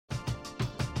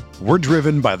We're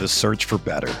driven by the search for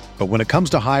better. But when it comes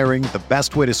to hiring, the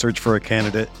best way to search for a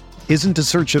candidate isn't to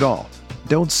search at all.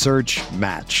 Don't search,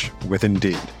 match with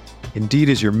Indeed. Indeed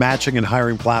is your matching and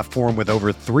hiring platform with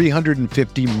over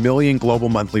 350 million global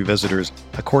monthly visitors,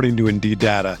 according to Indeed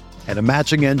data, and a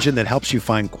matching engine that helps you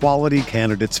find quality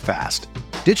candidates fast.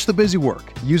 Ditch the busy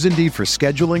work. Use Indeed for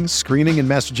scheduling, screening, and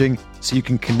messaging so you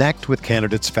can connect with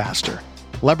candidates faster.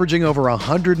 Leveraging over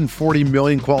 140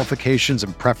 million qualifications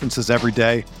and preferences every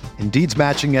day, Indeed's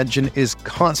matching engine is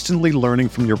constantly learning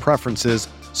from your preferences,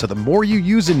 so the more you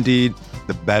use Indeed,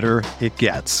 the better it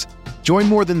gets. Join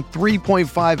more than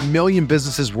 3.5 million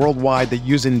businesses worldwide that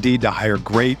use Indeed to hire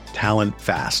great talent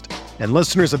fast. And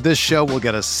listeners of this show will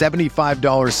get a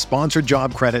 $75 sponsored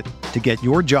job credit to get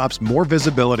your jobs more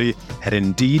visibility at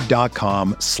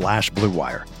Indeed.com/Blue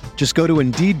Wire. Just go to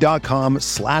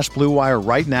Indeed.com/Blue Wire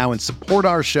right now and support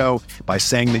our show by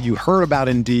saying that you heard about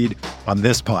Indeed on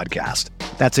this podcast.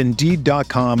 That's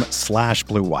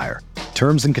Indeed.com/Blue Wire.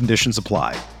 Terms and conditions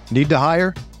apply. Need to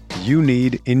hire? You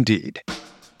need Indeed.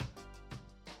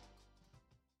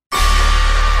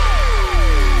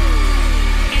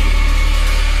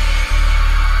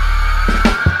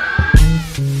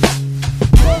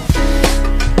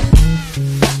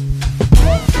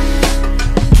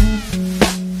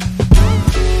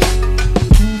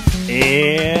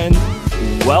 And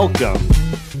welcome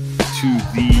to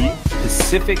the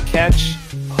Pacific Catch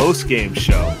post-game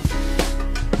show.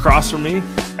 Across from me,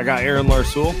 I got Aaron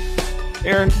Larsoul.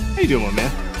 Aaron, how you doing, my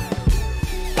man?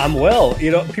 I'm well.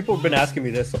 You know, people have been asking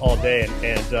me this all day,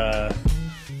 and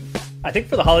I think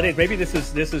for the holidays, maybe this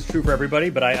is true for everybody,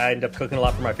 but I end up cooking a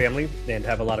lot for my family and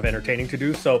have a lot of entertaining to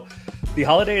do. So the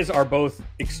holidays are both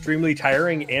extremely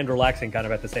tiring and relaxing kind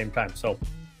of at the same time. So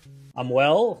I'm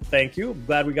well, thank you.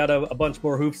 Glad we got a bunch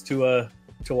more hoops to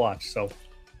watch. So,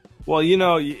 well, you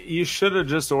know, you should have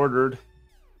just ordered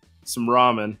some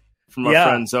ramen from our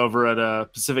friends over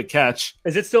at Pacific Catch.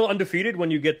 Is it still undefeated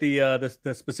when you get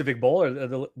the specific bowl, or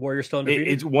the Warriors still undefeated?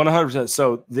 It's 100%.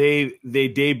 So they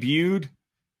debuted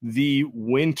the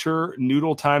winter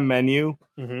noodle time menu.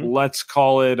 Mm-hmm. Let's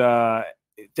call it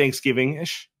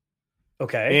Thanksgiving-ish.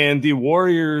 Okay. And the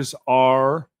Warriors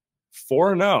are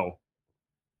 4-0.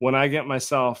 When I get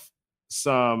myself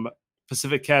some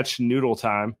Pacific Catch noodle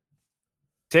time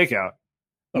takeout.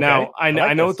 Okay. Now, I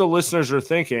know what the listeners are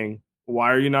thinking.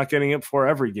 Why are you not getting it for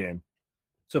every game?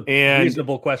 It's a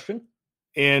reasonable question.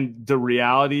 And the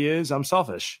reality is I'm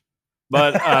selfish.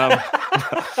 But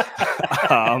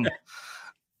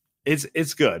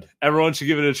it's good. Everyone should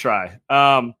give it a try.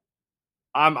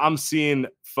 I'm seeing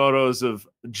photos of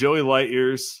Joey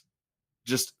Lightyears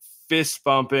just fist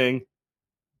bumping.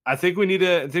 I think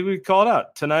we call it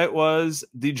out. Tonight was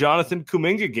the Jonathan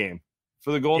Kuminga game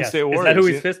for the Golden State Warriors. Is that who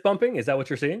he's fist bumping? Is that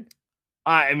what you're seeing?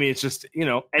 I mean, it's just, you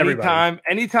know, anytime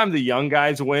the young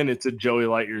guys win, it's a Joey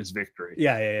Lightyears victory.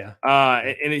 Yeah.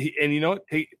 And you know what?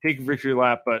 Take a victory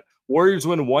lap. But Warriors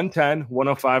win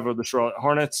 110-105 over the Charlotte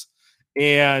Hornets.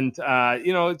 And,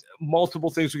 you know, multiple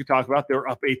things we could talk about. They were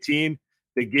up 18.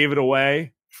 They gave it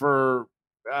away for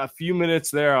a few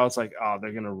minutes there. I was like, oh,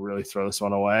 they're going to really throw this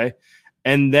one away.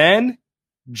 And then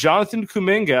Jonathan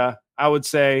Kuminga, I would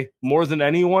say, more than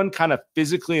anyone, kind of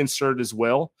physically inserted his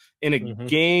will in a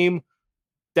game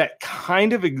that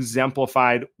kind of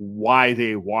exemplified why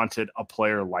they wanted a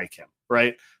player like him,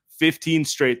 right? 15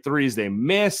 straight threes they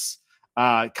miss,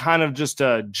 kind of just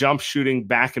a jump shooting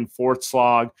back and forth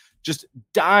slog, just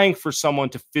dying for someone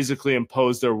to physically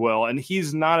impose their will. And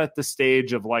he's not at the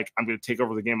stage of like, I'm going to take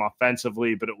over the game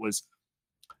offensively, but it was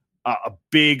a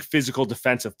big physical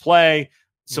defensive play,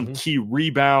 some key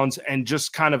rebounds, and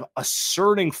just kind of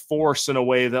asserting force in a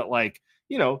way that, like,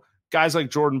 you know, guys like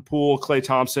Jordan Poole, Klay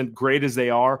Thompson, great as they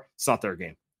are, it's not their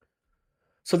game.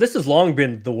 So this has long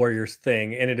been the Warriors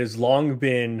thing, and it has long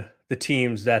been the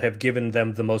teams that have given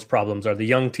them the most problems are the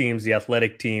young teams, the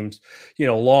athletic teams, you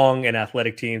know, long and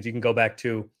athletic teams. You can go back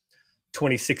to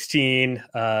 2016, you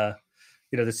know,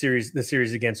 the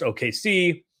series against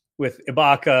OKC with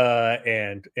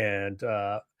Ibaka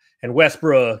and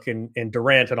Westbrook and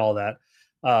Durant and all that,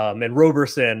 and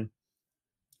Roberson.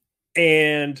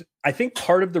 And I think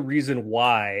part of the reason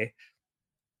why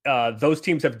those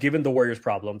teams have given the Warriors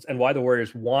problems and why the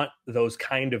Warriors want those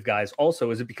kind of guys also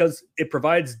is because it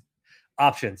provides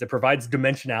options. It provides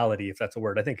dimensionality, if that's a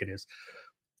word. I think it is.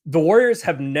 The Warriors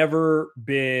have never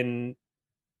been,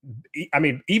 I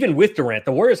mean, even with Durant,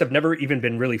 the Warriors have never even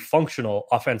been really functional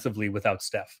offensively without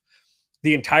Steph.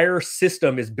 The entire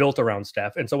system is built around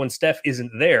Steph. And so when Steph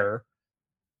isn't there,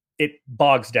 it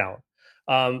bogs down.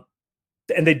 And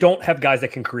they don't have guys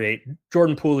that can create.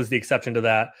 Jordan Poole is the exception to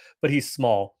that, but he's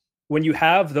small. when you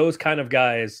have those kind of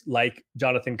guys like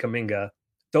Jonathan Kuminga,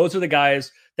 those are the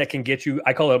guys that can get you,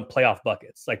 I call them playoff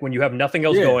buckets. Like when you have nothing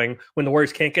else going, when the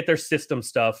Warriors can't get their system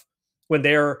stuff, when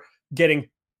they're getting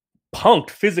punked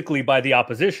physically by the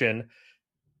opposition,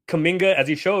 Kuminga, as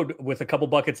he showed with a couple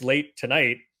buckets late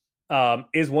tonight,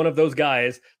 is one of those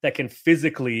guys that can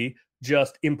physically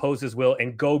just impose his will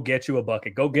and go get you a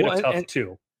bucket, go get a tough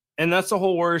two. And that's the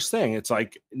whole Warriors thing. It's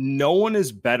like no one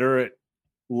is better at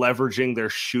leveraging their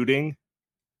shooting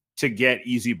to get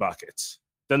easy buckets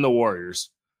than the Warriors.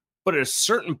 But at a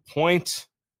certain point,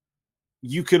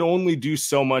 you can only do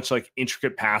so much like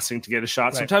intricate passing to get a shot.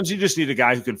 Right. Sometimes you just need a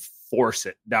guy who can force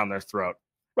it down their throat.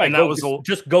 Right. And that was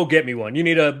just go get me one. You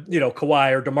need a,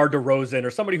 Kawhi or DeMar DeRozan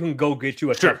or somebody who can go get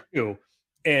you a tough two.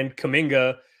 And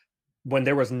Kuminga, when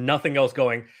there was nothing else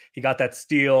going, he got that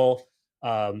steal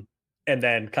and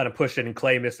then kind of pushed it, and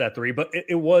Clay missed that three. But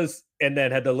it was, and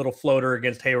then had the little floater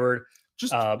against Hayward.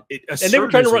 And they were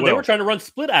trying to run. They were trying to run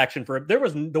split action for it.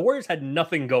 The Warriors had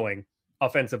nothing going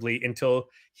offensively until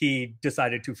he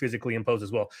decided to physically impose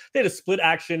as well. They had a split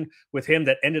action with him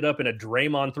that ended up in a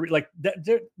Draymond three. Like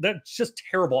that's just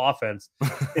terrible offense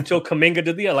until Kuminga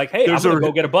did hey, I'm gonna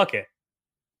go get a bucket.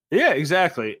 Yeah,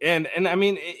 exactly. And I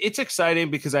mean, it's exciting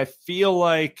because I feel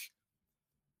like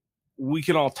we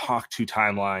can all talk two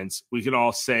timelines. We can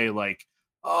all say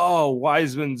oh,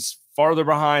 Wiseman's farther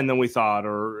behind than we thought,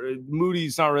 or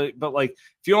Moody's not really. But if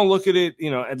you don't look at it,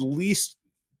 at least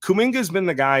Kuminga's been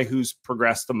the guy who's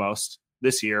progressed the most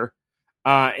this year.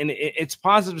 And it's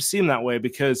positive to see him that way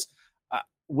because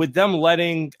with them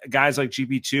letting guys like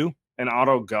GP2 and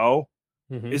Otto go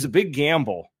is a big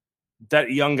gamble that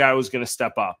young guy was going to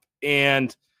step up.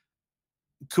 And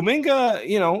Kuminga,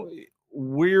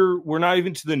 we're not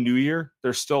even to the new year.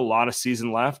 There's still a lot of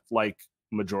season left,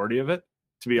 majority of it,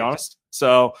 to be honest.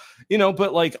 So,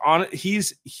 but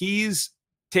he's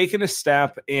taken a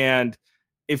step. And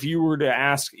if you were to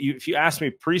ask you, if you asked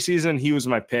me preseason, he was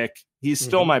my pick. He's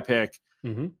still my pick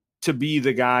to be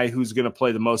the guy who's going to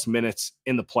play the most minutes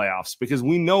in the playoffs, because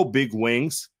we know big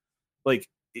wings,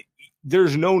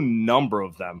 there's no number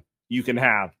of them you can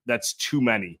have. That's too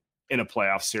many in a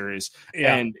playoff series.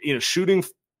 Yeah. And,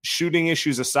 shooting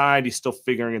issues aside, he's still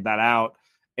figuring that out.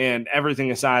 And everything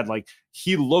aside,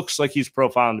 he looks like he's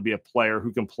profiling to be a player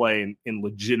who can play in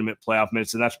legitimate playoff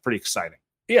minutes. And that's pretty exciting.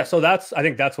 Yeah. So I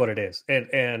think that's what it is.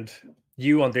 And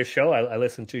you on this show, I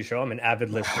listen to your show. I'm an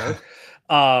avid listener.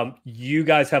 You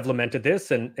guys have lamented this,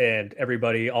 and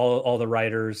everybody, all the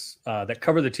writers that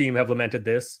cover the team have lamented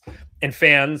this, and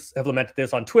fans have lamented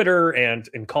this on Twitter and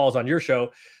in calls on your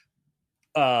show.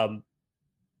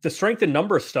 The strength and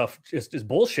number stuff is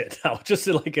bullshit now.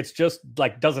 It's just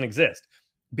doesn't exist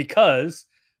because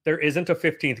there isn't a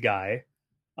 15th guy.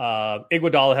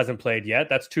 Iguodala hasn't played yet.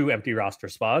 That's 2 empty roster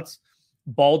spots.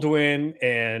 Baldwin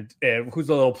and who's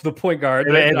the point guard?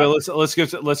 Hey, let's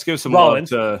give some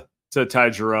Rollins. Love to Ty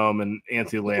Jerome and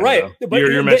Anthony Lamb. Right. But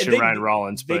you're mentioning Ryan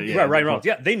Rollins. Ryan Rollins.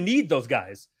 Yeah, they need those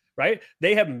guys, right?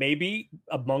 They have maybe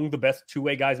among the best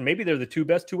two-way guys. Maybe they're the 2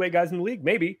 best two-way guys in the league.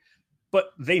 Maybe.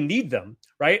 But they need them,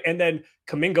 right? And then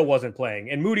Kuminga wasn't playing,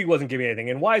 and Moody wasn't giving anything,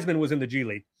 and Wiseman was in the G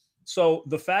League. So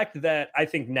the fact that I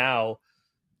think now,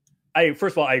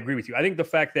 first of all, I agree with you. I think the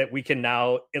fact that we can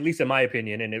now, at least in my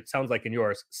opinion, and it sounds like in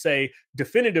yours, say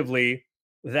definitively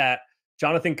that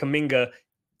Jonathan Kuminga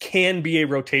can be a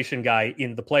rotation guy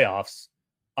in the playoffs,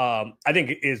 I think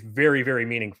it is very, very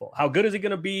meaningful. How good is he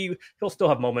going to be? He'll still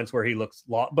have moments where he looks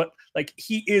lost, but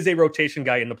he is a rotation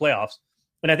guy in the playoffs.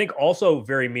 And I think also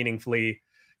very meaningfully,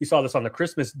 you saw this on the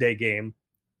Christmas Day game,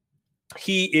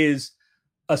 he is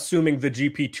assuming the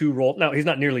GP2 role. Now, he's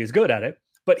not nearly as good at it,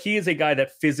 but he is a guy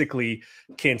that physically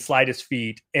can slide his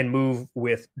feet and move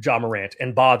with Ja Morant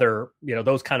and bother,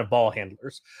 those kind of ball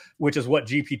handlers, which is what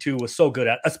GP2 was so good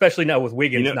at, especially now with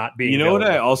Wiggins not being available.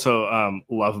 What I also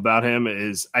love about him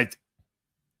is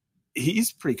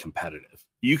he's pretty competitive.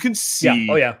 You can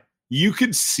see, you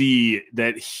could see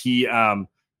that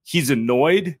he's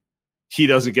annoyed he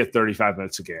doesn't get 35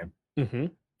 minutes a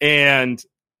game. And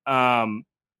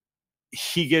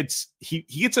he gets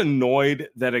annoyed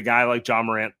that a guy like Ja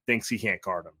Morant thinks he can't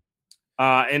guard him.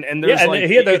 And there's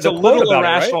it's a little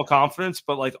irrational confidence,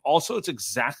 but also it's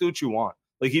exactly what you want.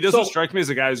 He doesn't strike me as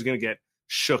a guy who's going to get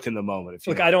shook in the moment.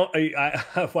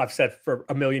 I've said for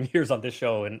a million years on this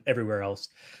show and everywhere else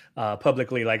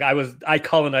publicly, I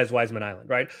colonized Wiseman Island,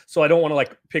 right? So I don't want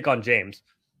to pick on James.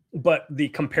 But the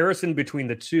comparison between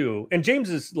the two, and James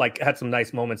has had some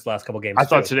nice moments the last couple games. I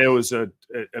thought today was a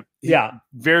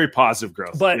very positive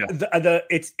growth. But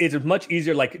it's much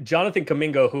easier. Jonathan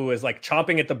Kuminga, who is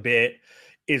chomping at the bit,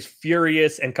 is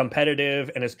furious and competitive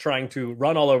and is trying to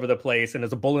run all over the place and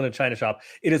is a bull in a china shop,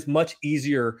 it is much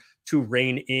easier to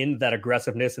rein in that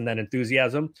aggressiveness and that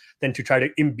enthusiasm than to try to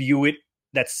imbue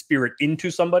that spirit into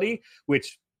somebody,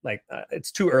 which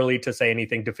it's too early to say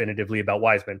anything definitively about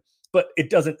Wiseman, but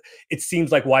it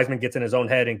seems like Wiseman gets in his own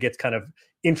head and gets kind of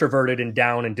introverted and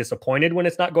down and disappointed when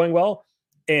it's not going well.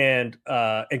 And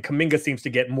Kuminga seems to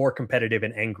get more competitive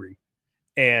and angry.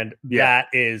 And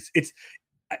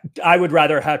I would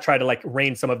rather try to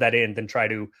rein some of that in than try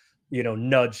to,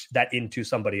 nudge that into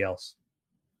somebody else.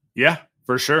 Yeah,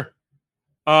 for sure.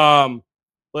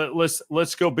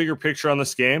 Let's go bigger picture on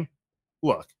this game.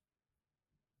 Look,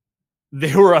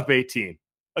 they were up 18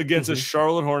 against a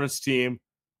Charlotte Hornets team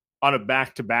on a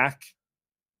back-to-back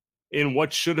in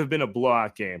what should have been a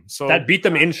blowout game. So that beat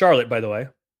them in Charlotte, by the way.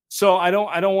 So I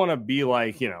don't want to be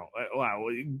wow,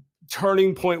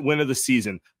 turning point win of the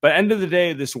season. But end of the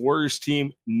day, this Warriors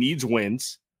team needs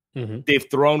wins. They've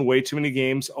thrown way too many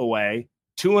games away.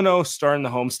 2-0 starting the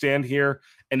homestand here.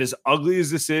 And as ugly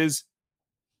as this is,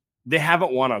 they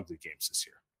haven't won ugly games this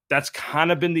year. That's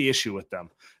kind of been the issue with them.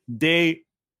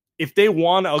 If they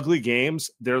won ugly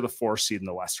games, they're the 4th seed in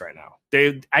the West right now.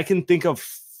 I can think of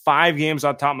 5 games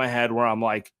on top of my head where I'm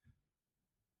like,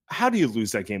 how do you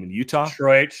lose that game in Utah?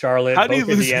 Detroit, Charlotte, how do you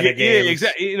lose Indiana games? Yeah,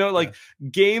 exactly.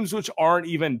 Games which aren't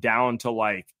even down to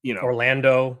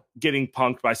Orlando getting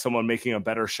punked by someone making a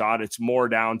better shot. It's more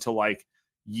down to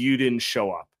you didn't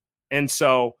show up. And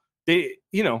so they,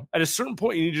 at a certain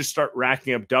point, you need to start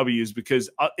racking up W's, because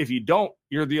if you don't,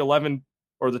 you're the 11th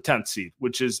or the 10th seed,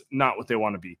 which is not what they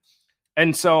want to be.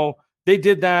 And so they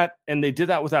did that, and they did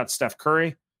that without Steph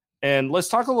Curry. And let's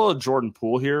talk a little Jordan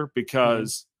Poole here,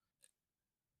 because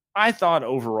I thought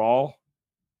overall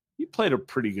he played a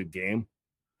pretty good game.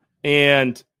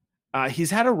 And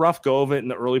he's had a rough go of it in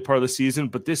the early part of the season,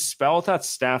 but this spell without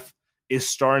Steph is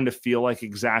starting to feel like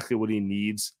exactly what he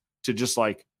needs to just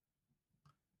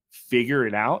figure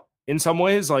it out. In some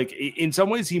ways,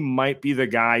 he might be the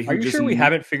guy who Are you sure we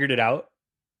haven't figured it out?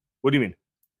 What do you mean?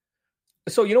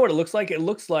 So you know what it looks like? It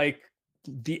looks like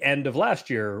the end of last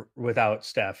year without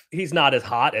Steph. He's not as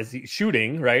hot as he's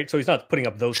shooting, right? So he's not putting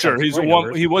up those. Sure,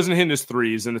 he wasn't hitting his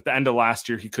threes, and at the end of last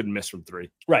year, he couldn't miss from 3.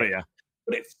 Right. But yeah.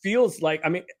 But it feels like,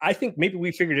 I think maybe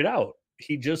we figured it out.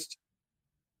 He just,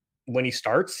 when he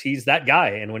starts, he's that guy,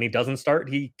 and when he doesn't start,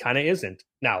 he kind of isn't.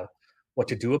 Now, what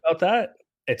to do about that?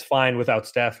 It's fine without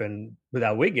Steph and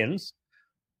without Wiggins.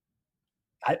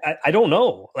 I don't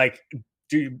know. Are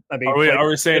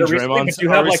we saying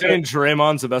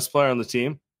Draymond's the best player on the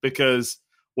team? Because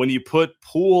when you put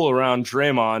Poole around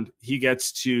Draymond, he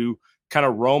gets to kind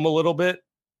of roam a little bit,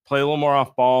 play a little more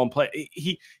off ball, and play.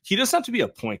 He doesn't have to be a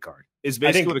point guard. Is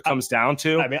basically what it comes down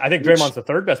to. I think Draymond's the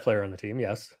 3rd best player on the team.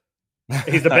 Yes,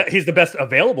 he's the best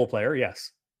available player.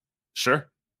 Yes, sure.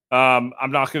 I'm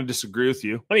not going to disagree with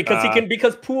you.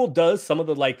 Because Poole does some of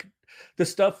the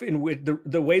stuff in which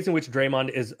the ways in which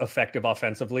Draymond is effective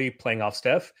offensively, playing off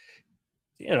Steph.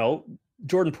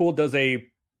 Jordan Poole does a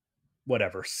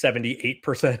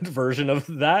 78% version of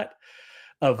that,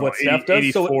 of what Steph does.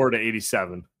 84 to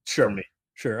 87. Sure, for me.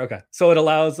 Sure. Okay. So it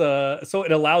allows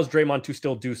Draymond to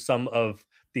still do some of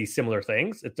these similar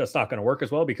things. It's not going to work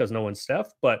as well because no one's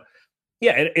Steph, but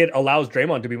yeah, it allows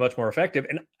Draymond to be much more effective.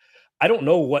 And I don't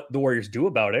know what the Warriors do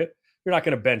about it. You're not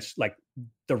going to bench,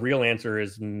 the real answer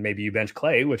is maybe you bench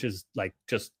Clay, which is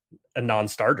just a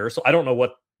non-starter. So I don't know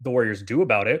what the Warriors do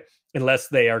about it, unless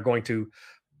they are going to,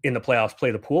 in the playoffs,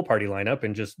 play the pool party lineup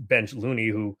and just bench Looney,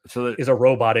 who is a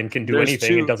robot and can do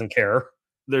anything and doesn't care.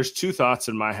 There's 2 thoughts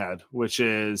in my head, which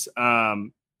is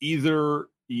either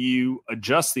you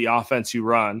adjust the offense you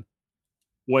run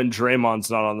when Draymond's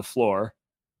not on the floor.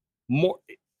 More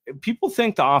people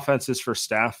think the offense is for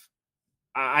Steph.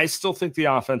 I still think the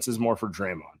offense is more for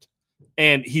Draymond.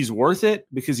 And he's worth it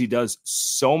because he does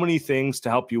so many things to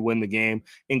help you win the game,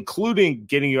 including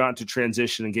getting you out into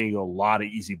transition and getting you a lot of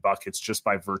easy buckets just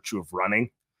by virtue of running.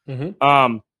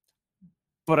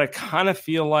 But I kind of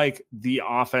feel like the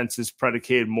offense is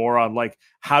predicated more on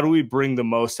how do we bring the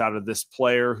most out of this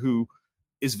player who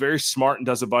is very smart and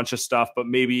does a bunch of stuff, but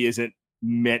maybe isn't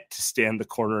meant to stand the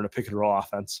corner in a pick and roll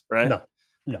offense, right? No,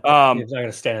 he's not going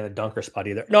to stand in the dunker spot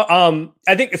either. No,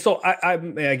 I think so.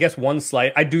 I guess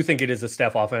I do think it is a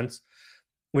Steph offense,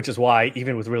 which is why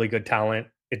even with really good talent,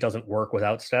 it doesn't work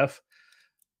without Steph.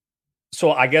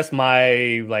 So I guess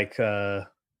my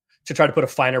to try to put a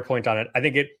finer point on it, I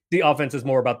think the offense is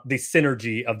more about the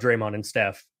synergy of Draymond and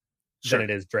Steph than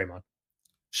it is Draymond.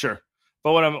 Sure.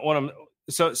 But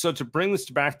so to bring this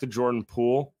back to Jordan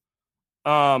Poole,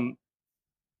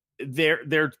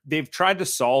 they've tried to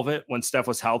solve it when Steph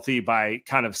was healthy by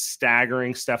kind of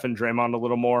staggering Steph and Draymond a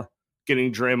little more,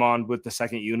 getting Draymond with the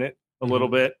second unit a little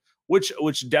bit, which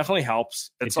definitely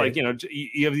helps. It's like, you know,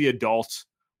 you have the adult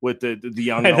with the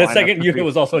young. And the second unit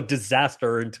was also a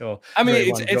disaster until. I mean,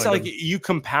 it's like you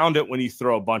compound it when you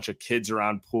throw a bunch of kids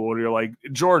around Poole. And you're like,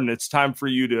 Jordan, it's time for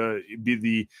you to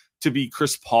be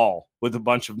Chris Paul with a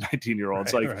bunch of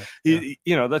 19-year-olds. You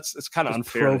know, that's kind of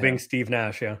unfair. Probing Steve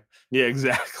Nash, yeah,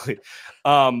 exactly.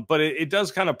 But it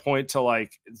does kind of point to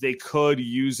like they could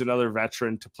use another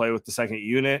veteran to play with the second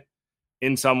unit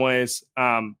in some ways.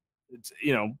 It's,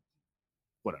 you know,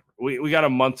 whatever. We got a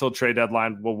month till trade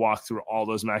deadline. We'll walk through all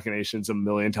those machinations a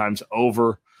million times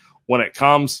over when it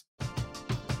comes.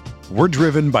 We're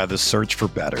driven by the search for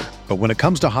better. But when it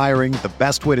comes to hiring, the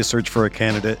best way to search for a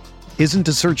candidate isn't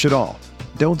to search at all.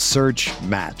 Don't search,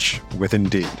 match with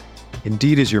Indeed.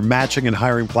 Indeed is your matching and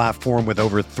hiring platform with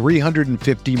over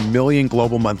 350 million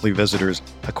global monthly visitors,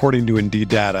 according to Indeed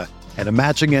data, and a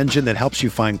matching engine that helps you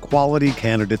find quality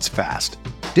candidates fast.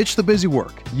 Ditch the busy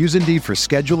work. Use Indeed for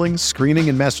scheduling, screening,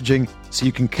 and messaging so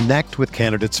you can connect with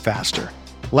candidates faster.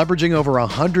 Leveraging over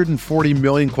 140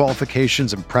 million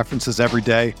qualifications and preferences every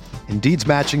day, Indeed's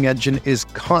matching engine is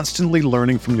constantly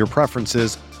learning from your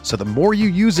preferences, so the more you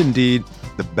use Indeed,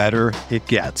 the better it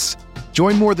gets.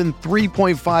 Join more than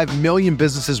 3.5 million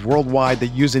businesses worldwide that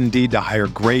use Indeed to hire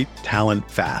great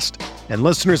talent fast. And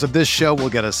listeners of this show will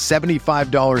get a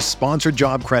 $75 sponsored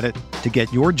job credit to get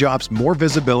your jobs more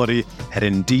visibility at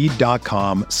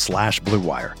Indeed.com/Blue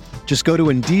Wire. Just go to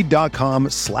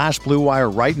Indeed.com/Blue Wire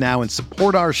right now and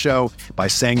support our show by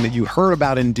saying that you heard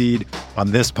about Indeed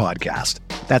on this podcast.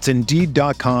 That's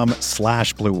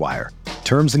Indeed.com/Blue Wire.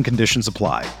 Terms and conditions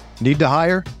apply. Need to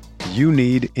hire? You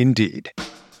need Indeed.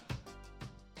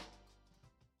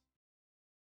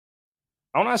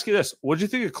 I want to ask you this. What did you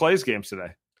think of Klay's games today?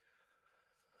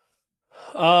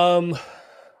 So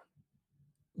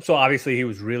obviously he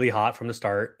was really hot from the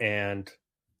start. And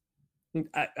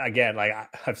again, like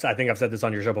I think I've said this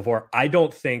on your show before, I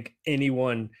don't think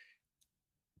anyone,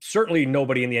 certainly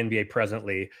nobody in the NBA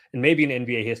presently, and maybe in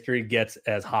NBA history, gets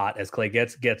as hot as Klay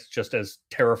gets just as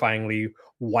terrifyingly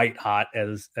white hot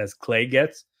as Klay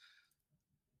gets.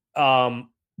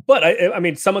 But I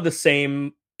mean, some of the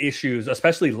same issues,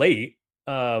 especially late,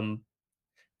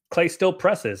 Klay still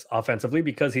presses offensively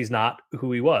because he's not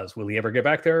who he was. Will he ever get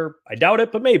back there? I doubt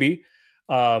it, but maybe.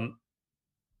 And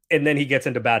then he gets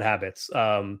into bad habits,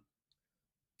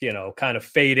 you know, kind of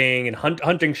fading and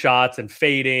hunting shots and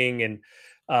fading. And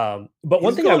but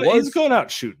one thing he's going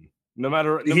out shooting, no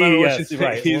matter what you think.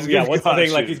 Right. What's the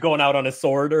thing? Like he's going out on a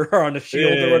sword or on a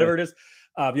shield or whatever it is.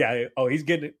 He's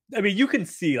getting. I mean, you can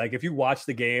see, like, if you watch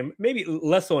the game, maybe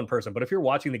less so in person, but if you're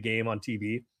watching the game on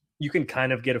TV, you can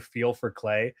kind of get a feel for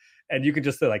Klay, and you can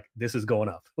just say, like, this is going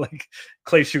up. Like,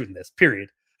 Klay's shooting this, period.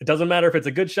 It doesn't matter if it's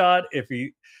a good shot. If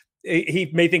he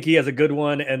may think he has a good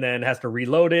one and then has to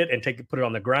reload it and put it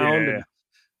on the ground. Yeah. And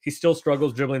he still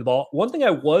struggles dribbling the ball. One thing I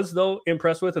was, though,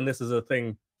 impressed with, and this is a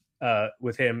thing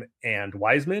with him and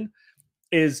Wiseman,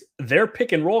 is their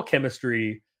pick and roll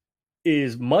chemistry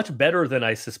is much better than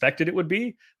I suspected it would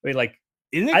be. I mean, like,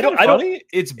 I don't.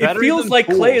 It's better. It feels like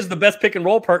Poole. Klay is the best pick and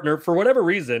roll partner for whatever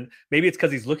reason. Maybe it's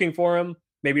because he's looking for him.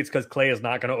 Maybe it's because Klay is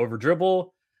not going to over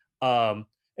dribble. And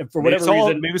for whatever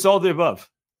reason, maybe it's all the above.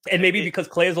 And maybe because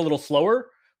Klay is a little slower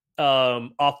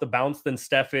off the bounce than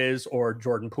Steph is, or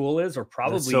Jordan Poole is, or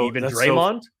probably even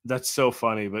Draymond. That's so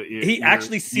funny, but he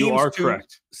actually seems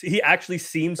correct. He actually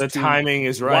seems the timing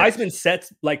is right. Wiseman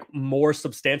sets like more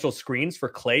substantial screens for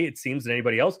Klay, it seems, than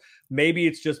anybody else. Maybe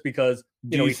it's just because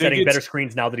he's setting better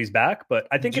screens now that he's back. But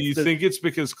I think think it's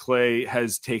because Klay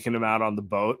has taken him out on the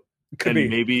boat? Could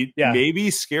be.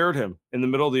 Maybe scared him in the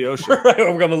middle of the ocean. Right,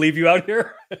 we're going to leave you out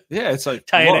here. Yeah, it's like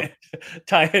tying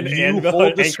you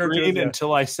hold the screen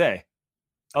until I say.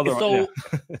 Otherwise,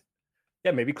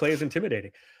 maybe Klay is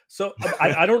intimidating. So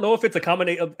I don't know if it's a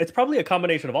combination. It's probably a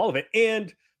combination of all of it.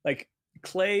 And like,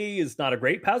 Klay is not a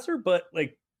great passer, but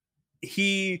like,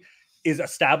 he is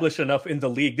established enough in the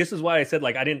league. This is why I said,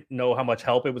 like, I didn't know how much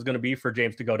help it was going to be for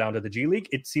James to go down to the G League.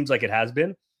 It seems like it has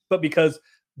been, but because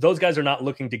those guys are not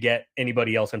looking to get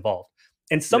anybody else involved.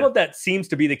 And some of that seems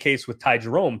to be the case with Ty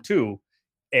Jerome too,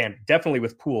 and definitely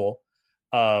with Poole,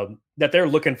 that they're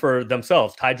looking for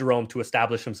themselves, Ty Jerome, to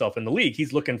establish himself in the league.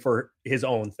 He's looking for his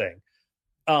own thing.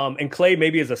 And Klay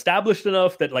maybe is established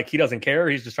enough that, like, he doesn't care.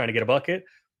 He's just trying to get a bucket.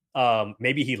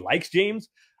 Maybe he likes James,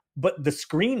 but the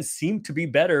screens seem to be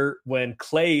better when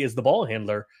Klay is the ball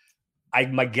handler.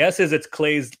 My guess is it's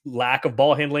Klay's lack of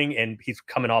ball handling, and he's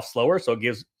coming off slower, so it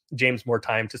gives James more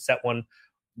time to set one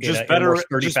in a more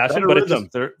sturdy fashion. But rhythm.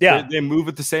 They move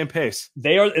at the same pace.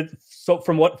 They are. So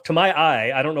from what to my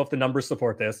eye, I don't know if the numbers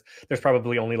support this. There's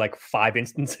probably only like 5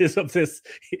 instances of this.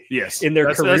 Yes, in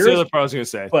their careers. That's the other part I was going to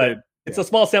say. But it's a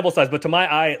small sample size. But to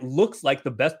my eye, it looks like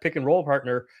the best pick and roll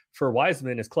partner for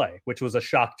Wiseman is Clay, which was a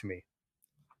shock to me.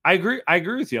 I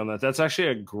agree with you on that. That's actually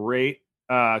a great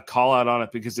call out on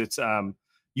it, because it's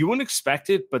you wouldn't expect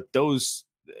it, but those,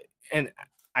 and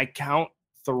I count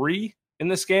 3 in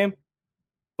this game,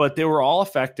 but they were all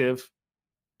effective.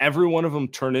 Every one of them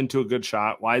turned into a good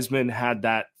shot. Wiseman had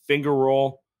that finger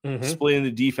roll, splitting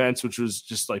the defense, which was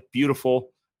just like beautiful.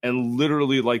 And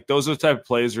literally, like, those are the type of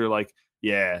plays where you're like,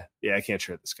 yeah, I can't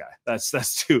trade this guy. That's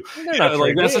too.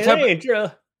 Like, that's the type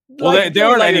of. Well, like, they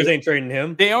aren't anyway. Ain't trading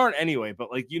him. They aren't anyway, but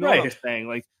like, you know what I'm saying?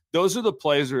 Like, those are the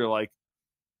plays where you're like,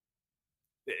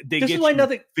 they get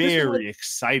you very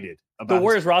excited about the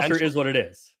Warriors roster is what it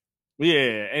is.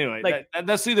 Yeah. Anyway, like,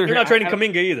 that's either you're not trading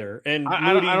Kuminga either, and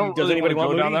I don't does anybody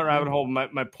want to go down that rabbit hole?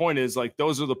 My point is, like,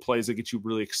 those are the plays that get you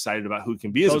really excited about who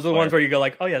can be. Those are the ones where you go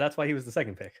like, oh yeah, that's why he was the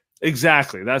second pick.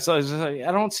 Exactly. That's I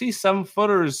don't see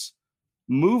 7-footers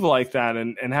move like that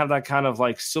and have that kind of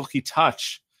like silky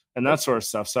touch and that sort of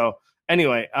stuff. So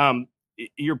anyway,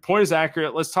 your point is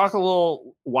accurate. Let's talk a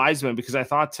little Wiseman, because I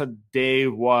thought today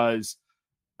was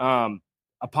a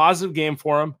positive game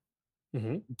for him.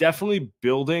 Definitely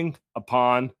building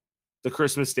upon the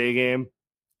Christmas Day game.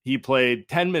 He played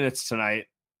 10 minutes tonight,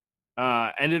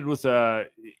 ended with 8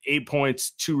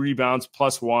 points, 2 rebounds,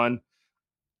 +1.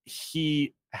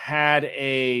 He had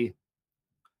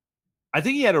I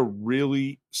think he had a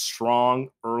really strong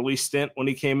early stint when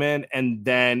he came in, and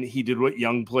then he did what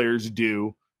young players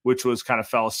do, which was kind of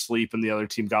fell asleep, and the other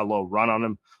team got a little run on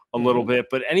him a little bit.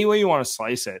 But any way you want to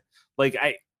slice it, like,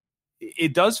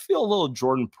 it does feel a little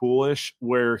Jordan Poole-ish,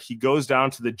 where he goes down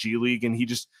to the G League and he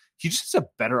just has a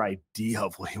better idea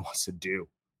of what he wants to do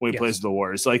when he plays the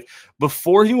Warriors. Like,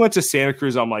 before he went to Santa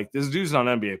Cruz, I'm like, this dude's not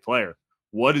an NBA player.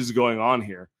 What is going on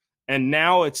here? And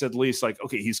now it's at least like,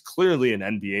 okay, he's clearly an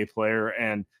NBA player,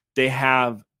 and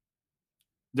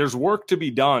there's work to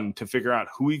be done to figure out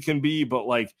who he can be, but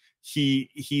like,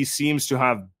 he seems to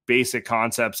have basic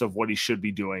concepts of what he should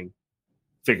be doing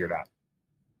figured out.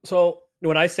 So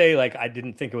when I say, like, I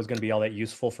didn't think it was going to be all that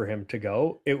useful for him to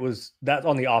go, it was that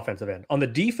on the offensive end. On the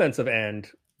defensive end,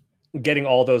 getting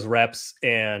all those reps,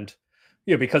 and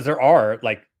because there are,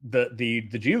 like, the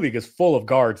G League is full of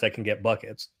guards that can get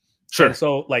buckets. Sure. And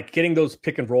so, like, getting those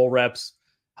pick and roll reps,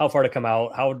 how far to come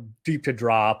out, how deep to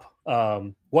drop,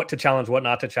 what to challenge, what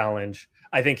not to challenge,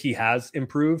 I think he has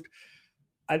improved.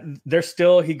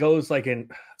 He goes like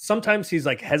sometimes he's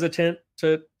like hesitant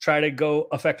to try to go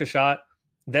affect a shot.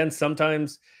 Then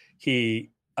sometimes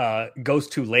he goes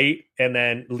too late and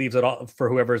then leaves it all for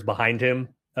whoever's behind him.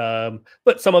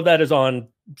 But some of that is on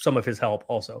some of his help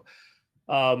also.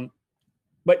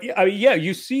 But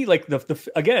you see, like,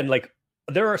 the again, like,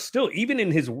 there are still, even in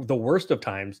the worst of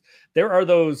times, there are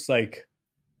those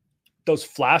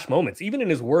flash moments. Even in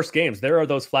his worst games, there are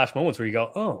those flash moments where you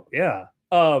go, oh yeah.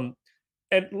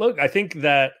 And look, I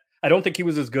don't think he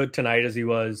was as good tonight as he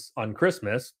was on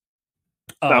Christmas.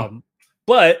 No.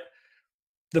 But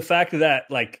the fact that,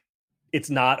 like, it's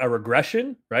not a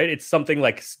regression, right? It's something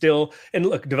like still, and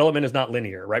look, development is not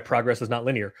linear, right? Progress is not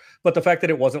linear. But the fact that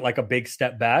it wasn't like a big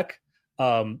step back,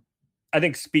 I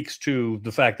think speaks to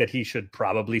the fact that he should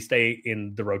probably stay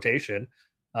in the rotation,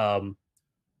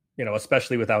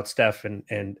 especially without Steph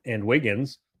and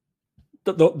Wiggins.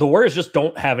 The Warriors just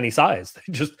don't have any size.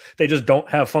 They just don't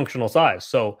have functional size.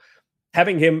 So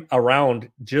having him around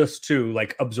just to,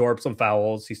 like, absorb some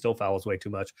fouls, he still fouls way too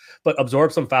much, but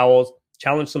absorb some fouls,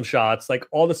 challenge some shots, like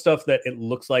all the stuff that it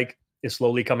looks like is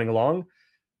slowly coming along.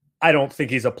 I don't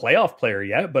think he's a playoff player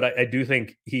yet, but I do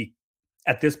think he,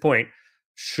 at this point,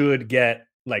 should get,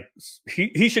 like,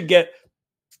 he should get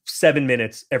 7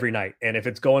 minutes every night. And if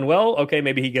it's going well, okay,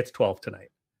 maybe he gets 12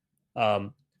 tonight.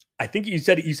 I think you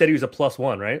said he was a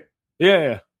 +1, right?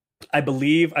 Yeah. I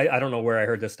believe, I don't know where I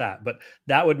heard this stat, but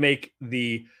that would make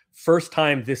the first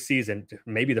time this season,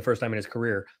 maybe the first time in his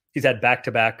career, he's had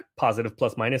back-to-back positive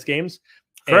plus-minus games.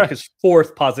 Correct. And his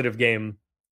 4th positive game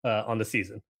on the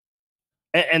season.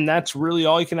 And that's really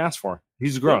all you can ask for.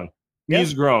 He's growing. Yeah.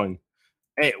 He's growing.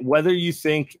 Hey, whether you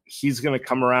think he's going to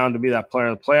come around to be that player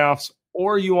in the playoffs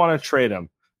or you want to trade him,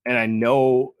 and I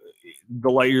know the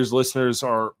Light Years listeners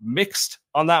are mixed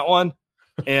on that one,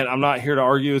 and I'm not here to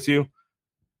argue with you.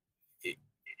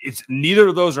 It's neither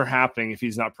of those are happening if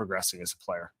he's not progressing as a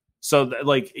player. So,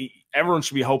 like, everyone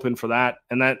should be hoping for that,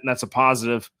 and that's a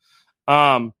positive.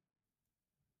 I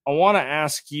want to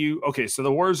ask you, okay, so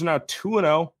the Warriors are now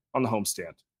 2-0 on the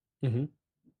homestand.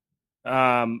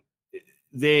 I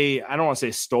don't want to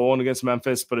say stolen against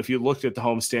Memphis, but if you looked at the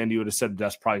homestand, you would have said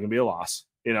that's probably going to be a loss,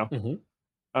 you know?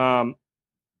 Mm-hmm.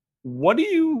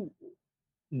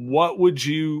 What would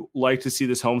you like to see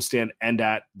this homestand end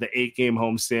at, the 8-game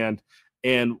homestand?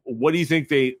 And what do you think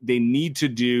they need to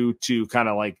do to kind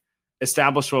of like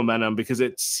establish momentum? Because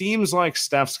it seems like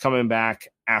Steph's coming back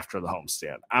after the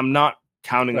homestand. I'm not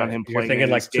counting on him playing. You're thinking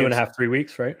like 2.5, 3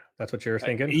 weeks, right? That's what you're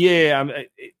thinking? Yeah.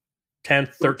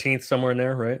 10th, 13th, somewhere in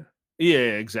there, right? Yeah,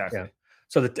 exactly. Yeah.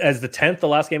 So as the 10th, the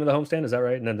last game of the homestand, is that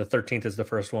right? And then the 13th is the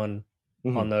first one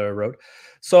on the road.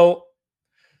 So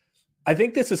I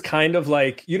think this is kind of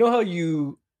like, you know how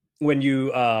when you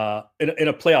in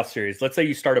a playoff series, let's say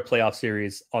you start a playoff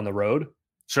series on the road.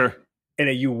 Sure.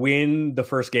 And you win the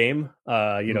first game,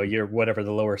 you're whatever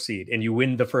the lower seed, and you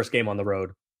win the first game on the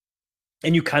road.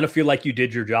 And you kind of feel like you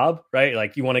did your job, right?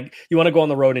 Like you want to go on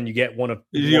the road and you get one of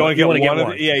you want to get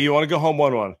one. Yeah, you want to go home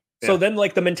 1-1. Yeah. So then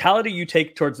like the mentality you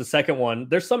take towards the second one,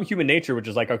 there's some human nature which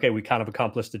is like, okay, we kind of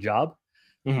accomplished the job.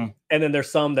 Mm-hmm. And then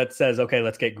there's some that says, okay,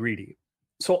 let's get greedy.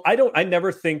 So I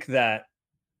never think that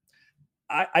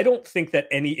I don't think that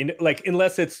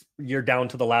unless it's you're down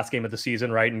to the last game of the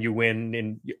season, right? And you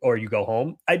win or you go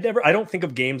home. I don't think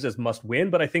of games as must win,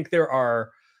 but I think there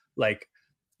are like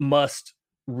must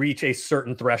reach a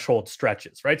certain threshold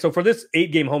stretches, right? So for this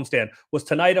 8-game homestand, was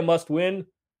tonight a must win?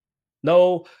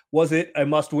 No. Was it a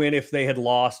must win if they had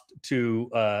lost to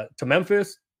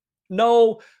Memphis?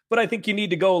 No. But I think you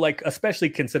need to go like, especially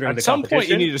considering the competition. At some point,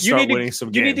 you need to start winning some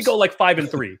games. You need to go like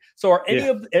 5-3. So are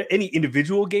any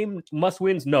individual game must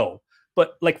wins? No.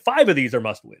 But like 5 of these are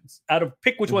must wins.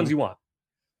 Pick which ones you want.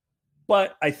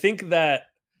 But I think that,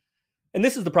 and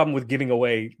this is the problem with giving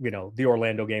away, the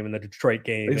Orlando game and the Detroit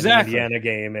game and the Indiana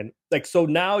game. And like, so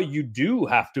now you do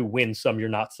have to win some you're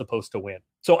not supposed to win.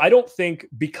 So I don't think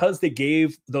because they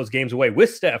gave those games away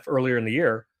with Steph earlier in the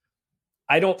year,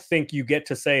 I don't think you get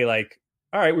to say like,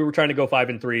 all right, we were trying to go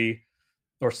 5-3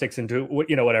 or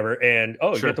 6-2, whatever. And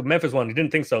you get the Memphis one. You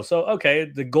didn't think so. So,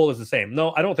 okay, the goal is the same.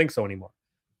 No, I don't think so anymore.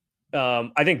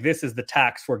 I think this is the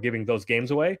tax for giving those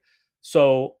games away.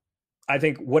 So I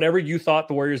think whatever you thought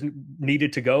the Warriors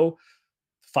needed to go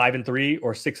 5-3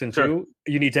 or 6-2,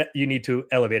 you need to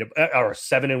elevate it, or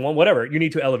 7-1, whatever. You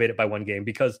need to elevate it by one game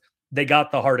because they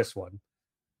got the hardest one.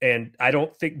 And I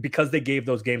don't think because they gave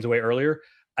those games away earlier,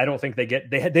 I don't think they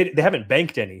haven't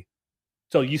banked any.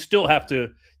 So you still have to.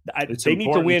 They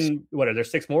need to win. What are there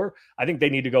 6 more? I think they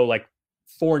need to go like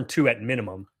 4-2 at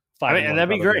minimum. 5 and that'd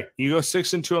be great. You go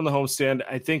 6-2 on the homestand.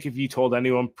 I think if you told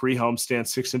anyone pre-homestand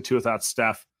 6-2 without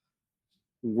Steph,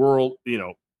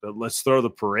 let's throw the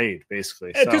parade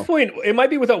basically. At this point, it might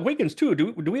be without Wiggins too.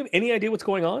 Do we have any idea what's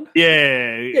going on?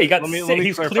 Yeah. He got sick.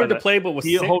 He's cleared to play, but was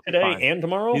sick today and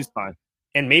tomorrow. He's fine.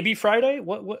 And maybe Friday.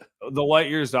 What? The light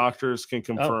years doctors can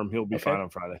confirm he'll be fine on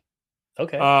Friday.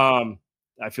 Okay.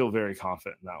 I feel very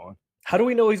confident in that one. How do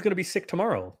we know he's going to be sick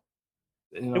tomorrow?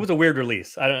 It was a weird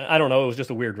release. I don't know. It was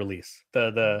just a weird release.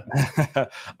 The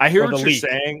I hear what you're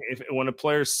saying. When a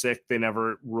player's sick, they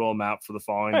never rule him out for the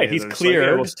following day. He's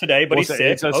cleared today, but he's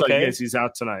sick. Okay, he's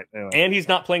out tonight, anyway. And he's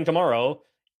not playing tomorrow.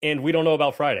 And we don't know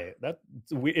about Friday.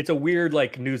 It's a weird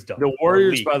like news dump. The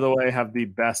Warriors, by the way, have the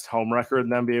best home record in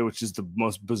the NBA, which is the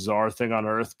most bizarre thing on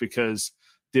earth because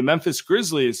the Memphis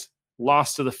Grizzlies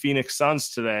lost to the Phoenix Suns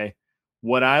today.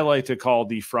 What I like to call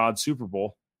the fraud Super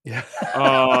Bowl. Yeah,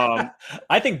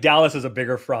 I think Dallas is a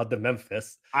bigger fraud than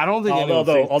Memphis. I don't think. I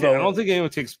don't think anyone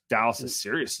takes Dallas as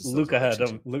serious. As Luka had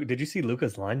them. Did you see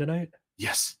Luka's line tonight?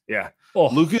 Yes. Yeah.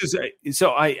 Luka's. So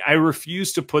I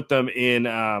refuse to put them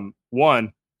in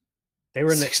one. They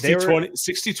were in 60,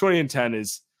 20, and 10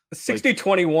 is 60,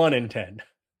 21, and 10.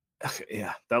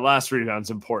 Yeah, that last rebound is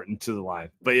important to the line.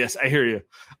 But yes, I hear you.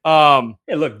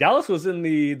 Look, Dallas was in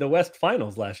the West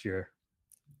Finals last year.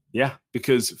 Yeah,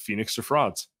 because Phoenix are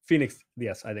frauds.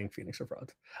 Yes, I think Phoenix are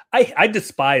frauds. I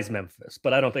despise Memphis,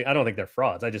 but I don't think they're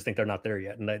frauds. I just think they're not there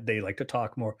yet, and they like to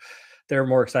talk more. They're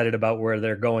more excited about where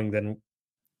they're going than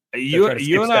you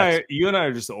and I. You and I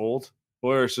are just old,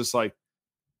 where it's just like,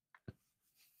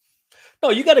 no,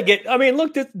 you got to get. I mean,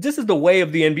 look, this is the way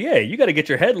of the NBA. You got to get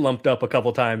your head lumped up a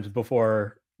couple times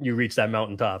before you reach that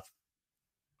mountaintop.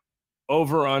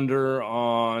 Over under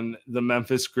on the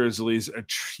Memphis Grizzlies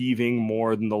achieving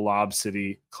more than the Lob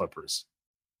City Clippers.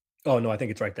 Oh no, I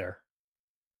think it's right there.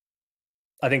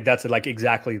 I think that's like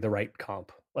exactly the right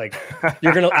comp. Like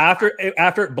you're gonna after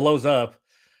it blows up,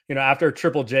 after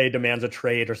Triple J demands a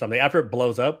trade or something, after it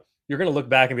blows up, you're gonna look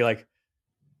back and be like,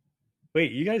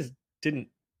 wait, you guys didn't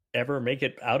ever make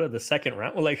it out of the second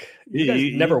round? Well, like you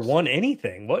guys never won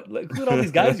anything. What? Look at all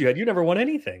these guys you had. You never won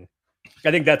anything.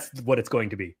 I think that's what it's going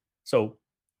to be. So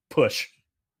push.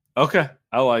 Okay,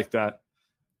 I like that.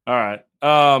 All right.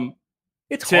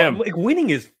 It's Tim. hard. Like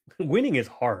winning is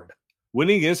hard.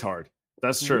 Winning is hard.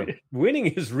 That's true. Winning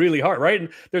is really hard, right? And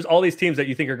there's all these teams that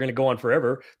you think are going to go on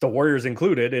forever, the Warriors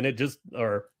included, and it just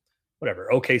or whatever.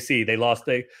 OKC, they lost.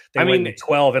 They went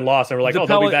 12 and lost, and we're like, they'll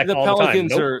be back all the time.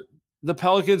 Nope. The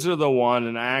Pelicans are the one,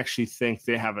 and I actually think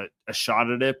they have a shot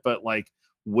at it. But like,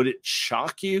 would it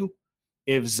shock you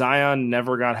if Zion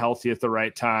never got healthy at the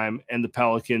right time, and the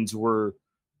Pelicans were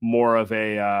more of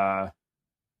an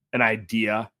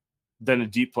idea than a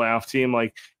deep playoff team?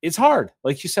 Like, it's hard.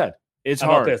 Like you said, it's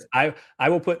hard. This? I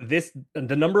will put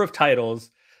the number of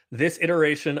titles, this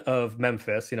iteration of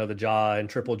Memphis, the Ja and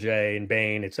Triple J and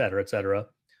Bane, et cetera,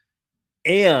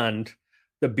 and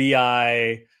the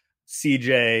BI,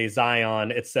 CJ,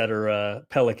 Zion, et cetera,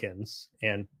 Pelicans,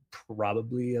 and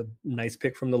probably a nice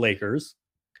pick from the Lakers.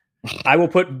 I will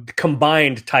put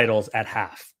combined titles at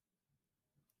half.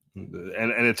 And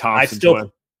a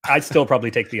Thompson I'd still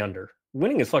probably take the under.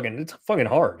 Winning is it's fucking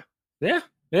hard. Yeah.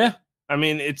 I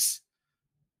mean, it's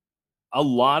a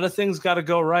lot of things got to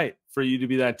go right for you to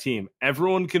be that team.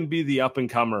 Everyone can be the up and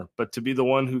comer, but to be the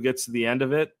one who gets to the end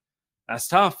of it, that's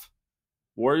tough.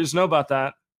 Warriors know about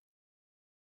that.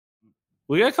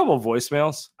 We got a couple of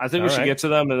voicemails. I think we should get to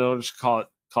them, and then we'll just call it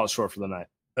short for the night.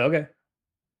 Okay.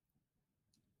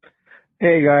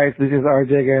 Hey guys, this is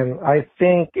RJ again. I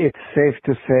think it's safe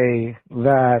to say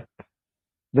that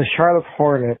the Charlotte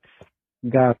Hornets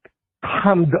got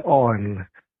hummed on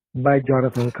by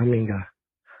Jonathan Kuminga.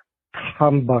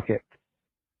 Hum bucket.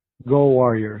 Go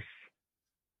Warriors.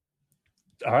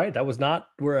 All right, that was not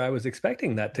where I was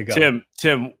expecting that to go.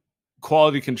 Tim,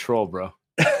 quality control, bro.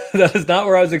 That is not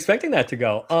where I was expecting that to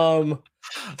go.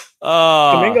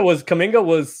 Kuminga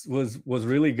was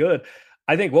really good.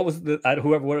 I think what was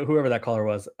whoever that caller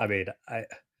was. I mean,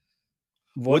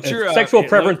 what's your sexual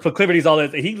preference, proclivities, all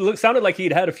that? He sounded like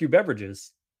he'd had a few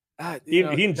beverages. He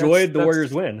enjoyed the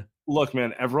Warriors win. Look,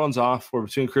 man, everyone's off. We're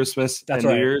between Christmas and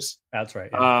New Year's. That's right.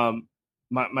 Yeah.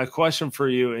 My question for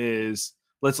you is,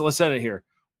 let's end it here.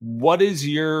 What is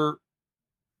your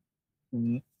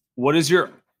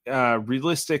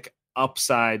realistic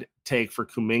upside take for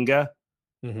Kuminga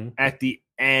at the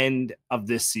end of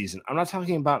this season? I'm not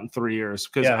talking about in 3 years,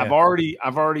 because I've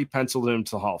already penciled him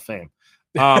to the Hall of Fame.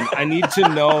 I need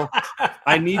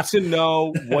to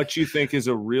know what you think is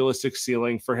a realistic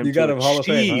ceiling for him to achieve. Hall of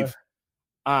Fame,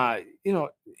 huh?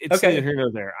 It's neither here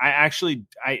nor there.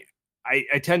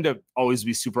 I tend to always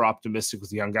be super optimistic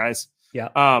with young guys. Yeah.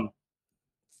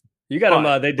 You got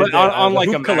them. They did on like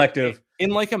a collective in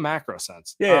like a macro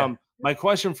sense. Yeah. My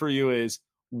question for you is,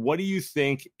 what do you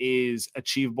think is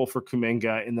achievable for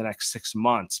Kuminga in the next 6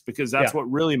 months? Because that's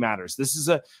what really matters. This is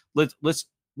let's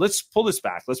pull this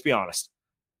back. Let's be honest.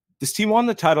 This team won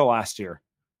the title last year.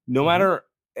 No matter,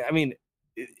 I mean,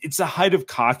 it's a height of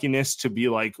cockiness to be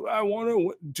like, I want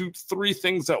to do 3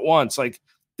 things at once. Like,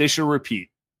 they should repeat.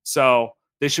 So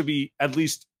they should be, at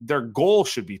least their goal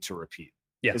should be to repeat.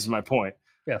 Yes. Is my point.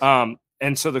 Yes.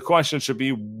 And so the question should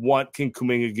be, what can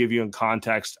Kuminga give you in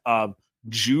context of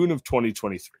June of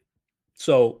 2023?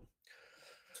 So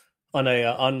on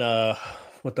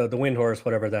with the Wind Horse,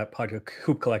 whatever that podcast,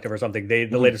 Hoop Collective or something, the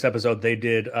latest episode they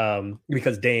did,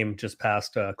 because Dame just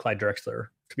passed Clyde Drexler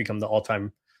to become the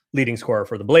all-time leading scorer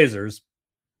for the Blazers.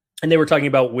 And they were talking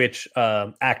about which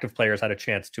active players had a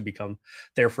chance to become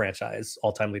their franchise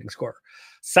all-time leading scorer.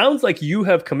 Sounds like you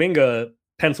have Kuminga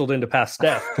penciled in to pass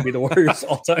Steph to be the Warriors'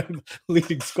 all-time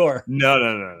leading scorer. No.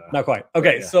 Not quite.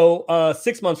 Okay, so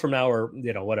 6 months from now, or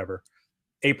whatever,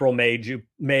 April, May,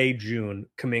 June,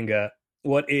 Kuminga,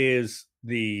 what is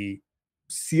the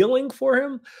ceiling for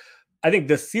him? I think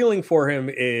the ceiling for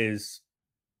him is,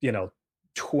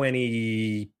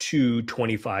 22,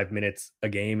 25 minutes a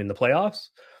game in the playoffs.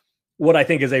 What I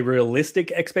think is a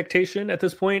realistic expectation at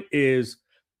this point is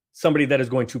somebody that is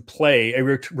going to play a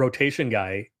rotation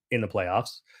guy in the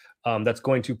playoffs, that's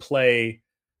going to play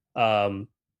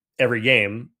every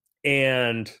game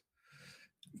and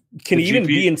can even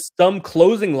be in some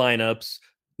closing lineups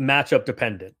matchup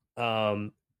dependent.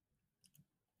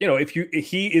 If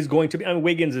he is going to be, I mean,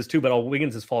 Wiggins is too, but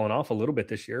Wiggins has fallen off a little bit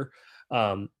this year.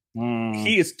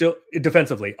 He is still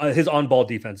defensively, his on-ball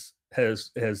defense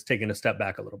has taken a step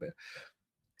back a little bit.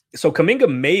 So Kuminga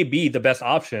may be the best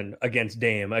option against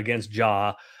Dame, against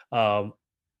Ja,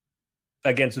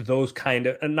 against those kind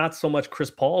of, and not so much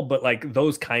Chris Paul, but like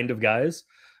those kind of guys,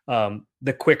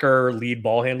 the quicker lead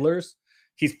ball handlers.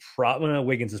 He's probably,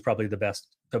 Wiggins is probably the best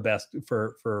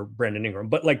for Brandon Ingram,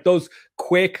 but like those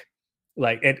quick,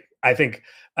 like I think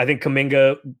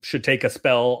Kuminga should take a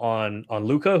spell on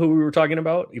Luka, who we were talking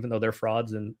about, even though they're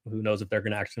frauds and who knows if they're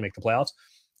going to actually make the playoffs.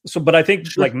 So, but I think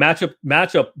like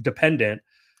matchup dependent.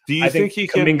 Do you think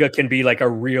Kuminga can be like a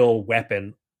real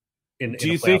weapon? Do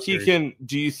you think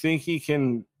he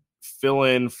can fill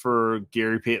in for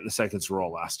Gary Payton II's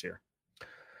role last year?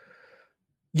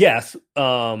 Yes.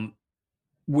 So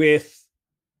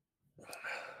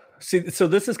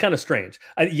this is kind of strange.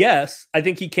 Yes, I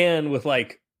think he can with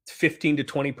like 15 to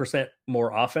 20%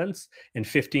 more offense and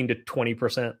 15 to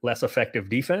 20% less effective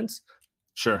defense.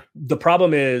 Sure. The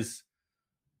problem is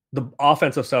the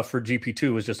offensive stuff for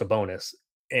GP2 was just a bonus.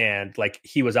 And like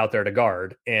he was out there to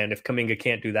guard. And if Kuminga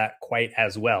can't do that quite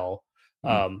as well,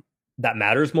 that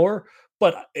matters more.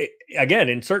 But again,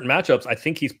 in certain matchups, I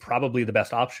think he's probably the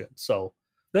best option. So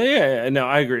yeah, no,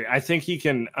 I agree. I think he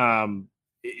can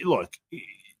look,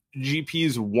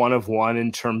 GP's one of one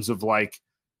in terms of like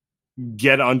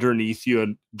get underneath you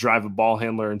and drive a ball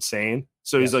handler insane.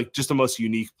 So he's like just the most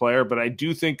unique player. But I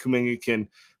do think Kuminga can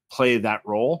play that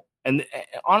role. And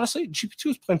honestly,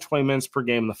 GP2 is playing 20 minutes per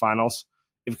game in the finals.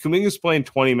 If Kuminga's playing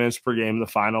 20 minutes per game in the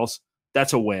finals,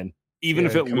 that's a win. Even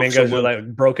if it looks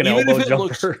like broken elbow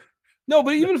jumper.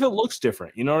 But even if it looks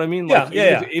different, you know what I mean? Like,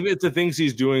 even if the things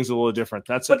he's doing is a little different,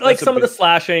 of the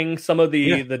slashing, some of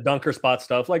the dunker spot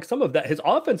stuff, like some of that, his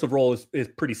offensive role is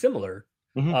pretty similar.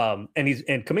 And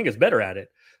Kuminga's better at it.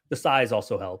 The size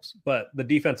also helps, but the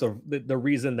defensive, the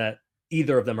reason that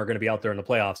either of them are going to be out there in the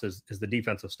playoffs is the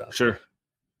defensive stuff. Sure.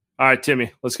 All right,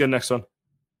 Timmy, let's get the next one.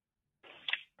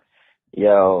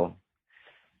 Yo,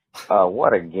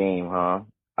 what a game, huh?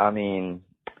 I mean,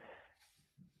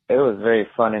 it was very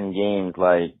fun in games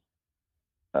like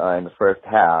in the first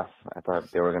half. I thought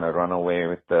they were going to run away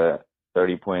with the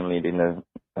 30-point lead in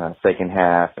the second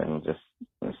half and just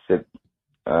sit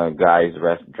guys,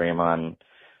 rest Draymond,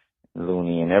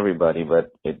 Looney, and everybody,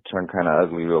 but it turned kind of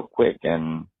ugly real quick.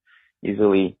 And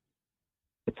usually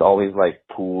it's always like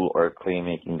Poole or Clay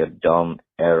making the dumb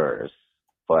errors,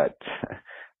 but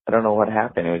I don't know what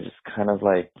happened. It was just kind of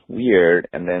like weird.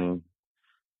 And then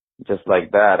just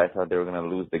like that, I thought they were going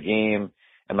to lose the game.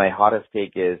 And my hottest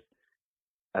take is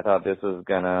I thought this was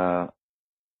going to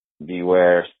be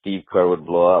where Steve Kerr would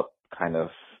blow up, kind of,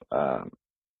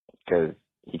 because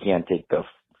he can't take the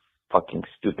fucking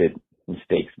stupid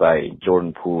mistakes by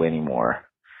Jordan Poole anymore.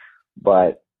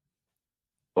 But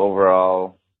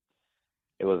overall,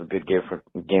 it was a good game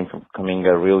from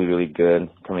Kuminga, really, really good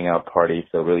coming out party.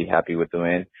 So really happy with the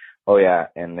win. Oh yeah,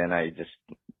 and then I just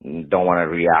don't want to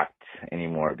react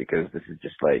anymore because this is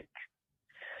just like,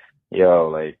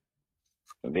 like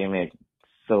they make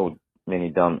so many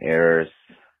dumb errors.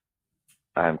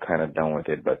 I'm kind of done with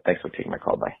it, but thanks for taking my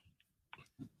call. Bye.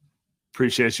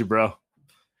 Appreciate you, bro.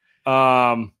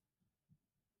 I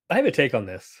have a take on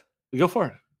this. Go for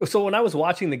it. So when I was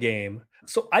watching the game,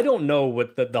 so I don't know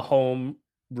what the home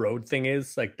road thing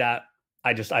is like that.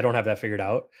 I don't have that figured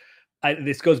out.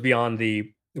 This goes beyond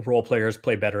the role players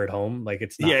play better at home. Like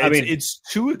it's not, it's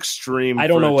too extreme. I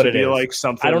don't know what it is. Like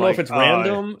something. I don't know if it's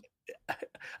random.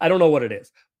 I don't know what it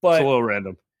is, but it's a little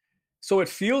random. So it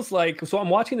feels like, so I'm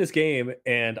watching this game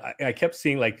and I kept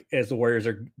seeing like, as the Warriors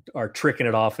are tricking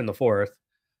it off in the fourth,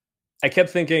 I kept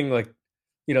thinking like,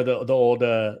 the old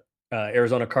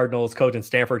Arizona Cardinals coach and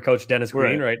Stanford coach, Dennis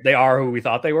Green, right? They are who we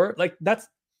thought they were. Like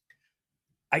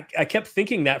I kept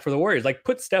thinking that for the Warriors, like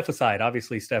put Steph aside.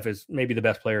 Obviously Steph is maybe the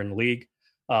best player in the league,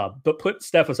 but put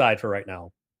Steph aside for right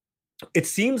now. It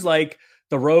seems like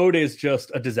the road is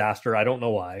just a disaster. I don't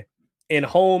know why. And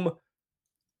home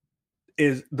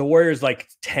is the Warriors like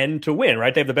tend to win,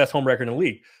 right? They have the best home record in the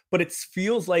league, but it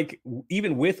feels like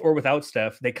even with or without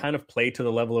Steph, they kind of play to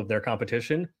the level of their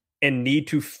competition and need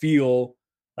to feel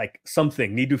like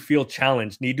something, need to feel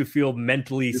challenged, need to feel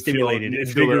mentally stimulated,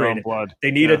 invigorated.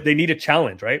 They need a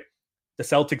challenge, right? The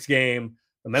Celtics game,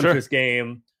 the Memphis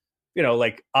game,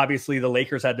 like obviously the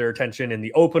Lakers had their attention in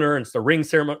the opener and it's the ring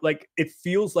ceremony. Like it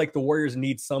feels like the Warriors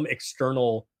need some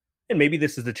external, and maybe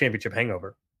this is the championship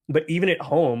hangover, but even at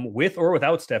home with or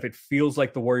without Steph, it feels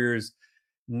like the Warriors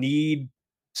need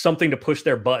something to push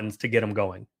their buttons to get them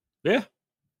going. Yeah.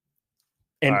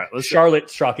 And Charlotte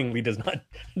shockingly does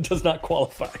not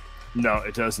qualify. No,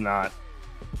 it does not.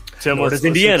 Nor does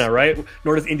Indiana, right?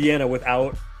 Nor does Indiana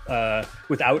without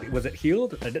was it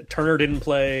Healed? Turner didn't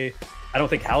play. I don't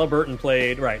think Halliburton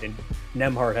played. Right, and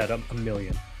Nembhard had a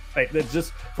million. Right, that's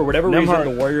just for whatever reason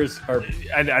the Warriors are.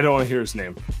 I don't want to hear his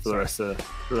name for the rest of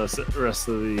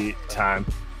the time.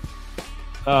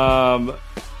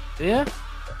 Yeah,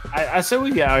 I say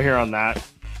we get out here on that.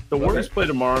 The Warriors play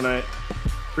tomorrow night.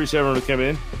 Appreciate everyone who came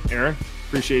in. Aaron,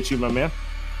 appreciate you, my man.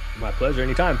 My pleasure.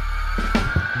 Anytime.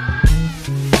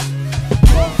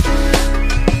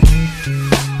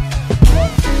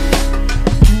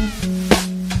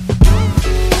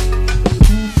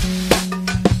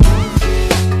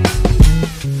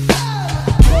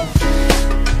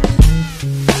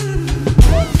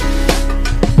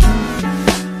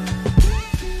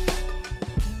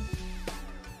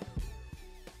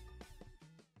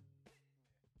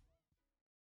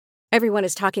 Everyone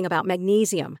is talking about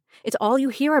magnesium. It's all you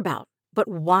hear about. But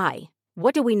why?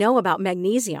 What do we know about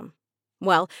magnesium?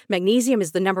 Well, magnesium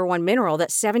is the number one mineral that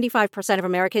 75% of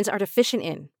Americans are deficient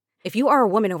in. If you are a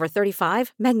woman over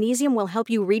 35, magnesium will help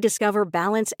you rediscover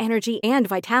balance, energy, and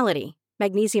vitality.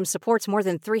 Magnesium supports more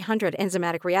than 300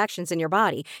 enzymatic reactions in your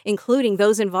body, including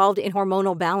those involved in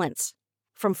hormonal balance.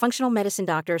 From functional medicine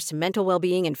doctors to mental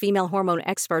well-being and female hormone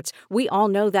experts, we all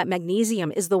know that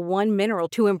magnesium is the one mineral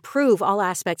to improve all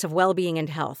aspects of well-being and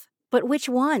health. But which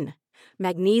one?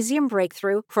 Magnesium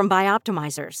Breakthrough from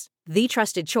Bioptimizers, the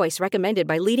trusted choice recommended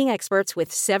by leading experts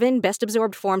with 7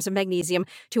 best-absorbed forms of magnesium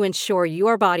to ensure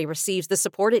your body receives the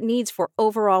support it needs for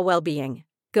overall well-being.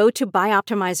 Go to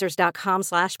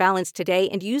bioptimizers.com/balance today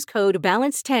and use code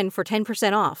BALANCE10 for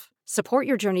 10% off. Support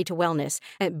your journey to wellness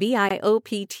at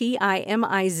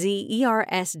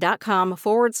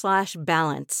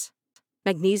bioptimizers.com/balance.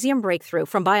 Magnesium Breakthrough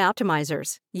from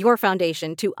Bioptimizers, your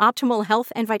foundation to optimal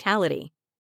health and vitality.